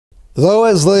The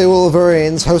Wesley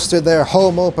Wolverines hosted their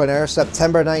home opener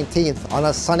September 19th on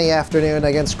a sunny afternoon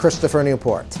against Christopher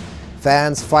Newport.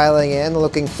 Fans filing in,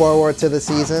 looking forward to the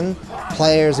season,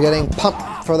 players getting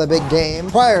pumped for the big game.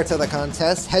 Prior to the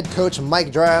contest, head coach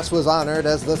Mike Drass was honored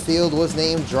as the field was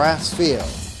named Drass Field.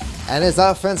 And his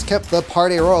offense kept the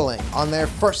party rolling. On their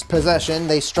first possession,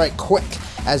 they strike quick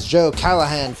as Joe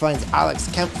Callahan finds Alex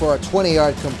Kemp for a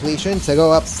 20-yard completion to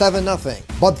go up 7-0.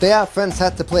 But the offense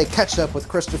had to play catch-up with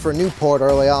Christopher Newport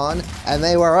early on, and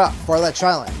they were up for the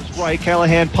challenge. Right,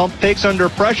 Callahan pump fakes under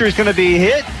pressure. He's going to be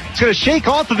hit. He's going to shake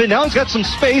off of it. Now he's got some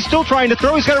space, still trying to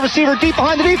throw. He's got a receiver deep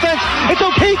behind the defense. It's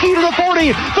O'Keefe to the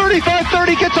 40,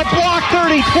 35-30, gets a block,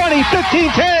 30, 20, 15,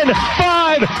 10,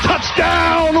 5,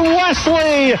 touchdown,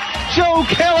 Wesley! Joe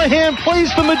Callahan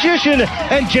plays the magician,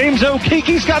 and James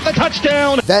O'Keefe's got the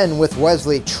touchdown. Then, with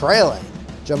Wesley trailing,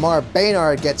 Jamar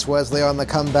Baynard gets Wesley on the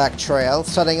comeback trail,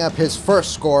 setting up his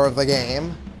first score of the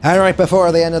game. And right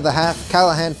before the end of the half,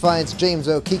 Callahan finds James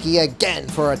O'Keefe again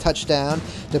for a touchdown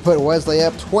to put Wesley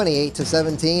up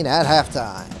 28-17 at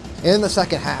halftime. In the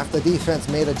second half, the defense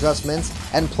made adjustments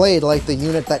and played like the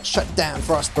unit that shut down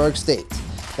Frostburg State.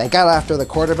 They got after the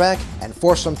quarterback and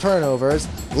forced some turnovers,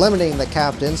 limiting the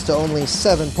captains to only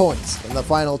 7 points in the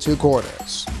final 2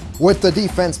 quarters. With the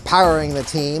defense powering the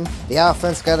team, the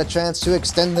offense got a chance to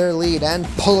extend their lead and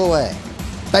pull away.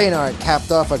 Baynard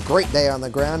capped off a great day on the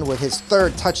ground with his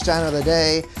 3rd touchdown of the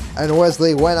day, and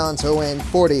Wesley went on to win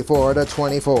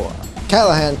 44-24.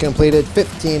 Callahan completed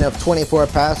 15 of 24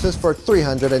 passes for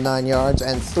 309 yards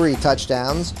and 3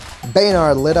 touchdowns.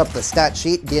 Baynard lit up the stat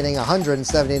sheet, gaining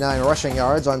 179 rushing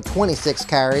yards on 26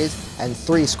 carries and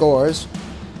 3 scores.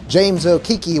 James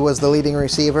O'Keefe was the leading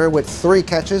receiver with 3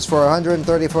 catches for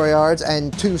 134 yards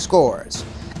and 2 scores.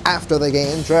 After the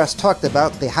game, Drass talked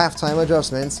about the halftime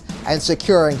adjustments and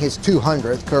securing his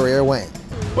 200th career win.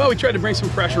 Well, we tried to bring some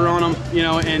pressure on them,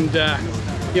 and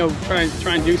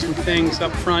try and do some things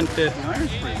up front to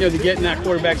get in that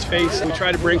quarterback's face. We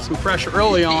tried to bring some pressure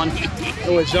early on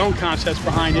with zone concepts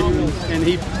behind it, and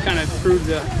he kind of threw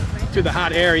the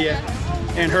hot area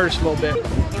and hurt us a little bit.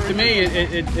 To me,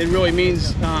 it really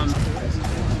means a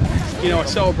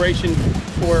celebration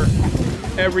for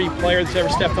every player that's ever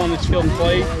stepped on this field and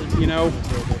played.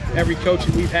 Every coach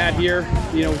that we've had here.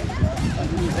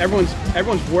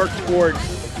 Everyone's worked toward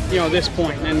this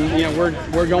point, and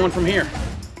we're going from here.